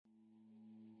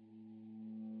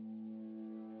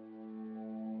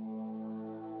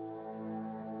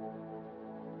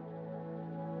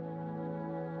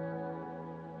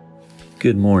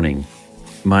Good morning.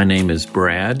 My name is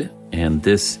Brad, and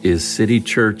this is City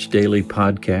Church Daily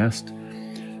Podcast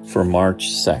for March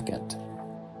 2nd.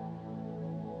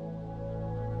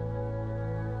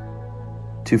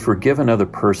 To forgive another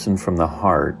person from the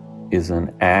heart is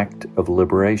an act of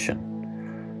liberation.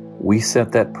 We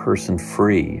set that person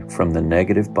free from the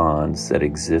negative bonds that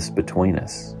exist between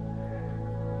us.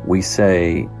 We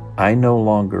say, I no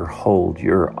longer hold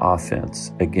your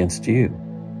offense against you.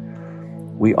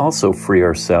 We also free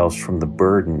ourselves from the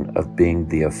burden of being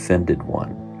the offended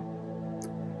one.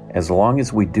 As long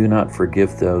as we do not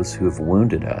forgive those who have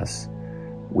wounded us,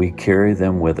 we carry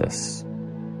them with us,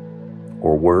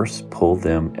 or worse, pull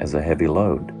them as a heavy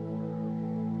load.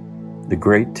 The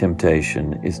great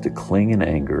temptation is to cling in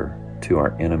anger to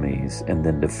our enemies and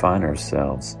then define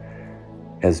ourselves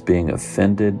as being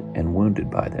offended and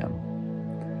wounded by them.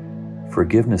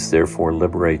 Forgiveness, therefore,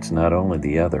 liberates not only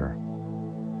the other,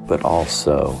 but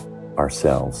also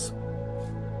ourselves.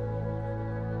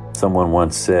 Someone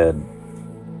once said,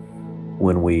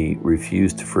 when we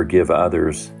refuse to forgive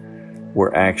others,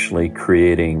 we're actually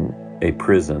creating a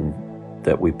prison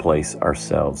that we place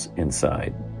ourselves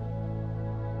inside.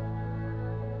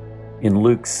 In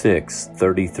Luke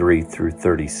 6:33 through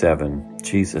 37,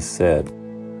 Jesus said,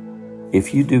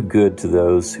 "If you do good to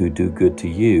those who do good to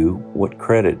you, what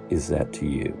credit is that to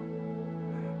you?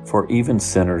 For even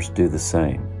sinners do the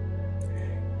same.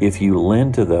 If you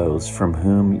lend to those from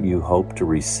whom you hope to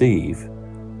receive,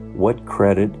 what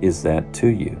credit is that to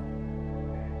you?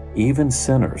 Even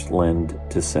sinners lend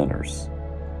to sinners,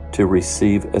 to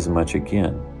receive as much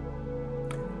again.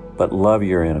 But love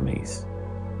your enemies,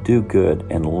 do good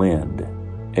and lend,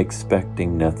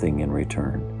 expecting nothing in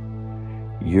return.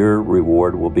 Your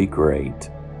reward will be great,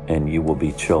 and you will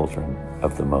be children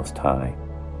of the Most High.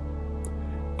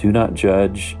 Do not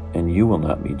judge, and you will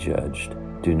not be judged.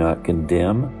 Do not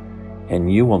condemn,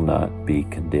 and you will not be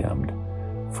condemned.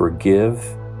 Forgive,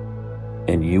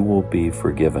 and you will be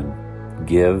forgiven.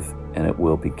 Give, and it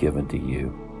will be given to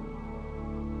you."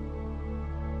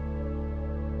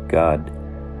 God,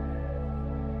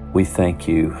 we thank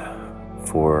you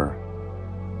for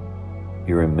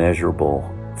your immeasurable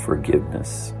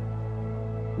forgiveness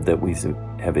that we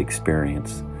have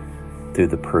experienced through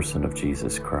the person of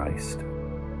Jesus Christ.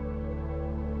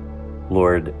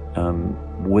 Lord,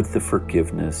 with the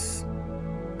forgiveness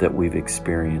that we've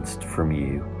experienced from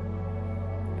you,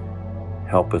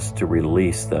 help us to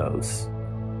release those,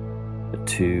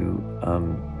 to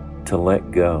let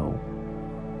go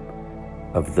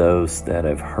of those that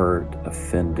have hurt,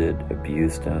 offended,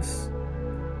 abused us,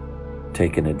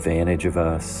 taken advantage of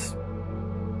us.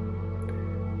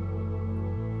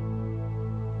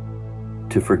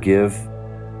 To forgive,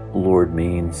 Lord,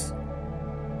 means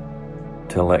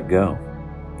to let go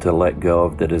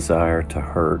of the desire to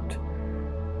hurt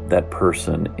that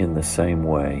person in the same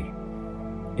way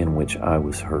in which I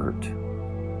was hurt.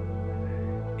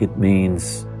 It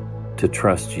means to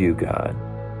trust you, God,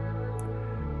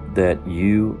 that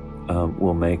you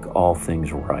will make all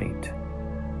things right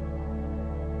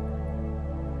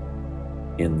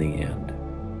in the end.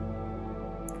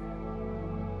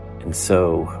 And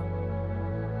so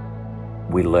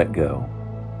we let go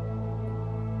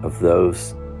of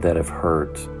those that have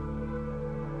hurt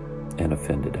and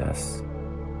offended us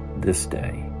this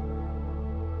day.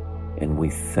 And we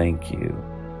thank you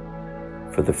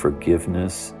for the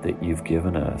forgiveness that you've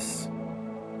given us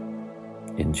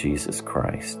in Jesus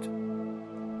Christ,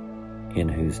 in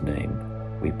whose name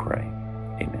we pray.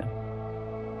 Amen.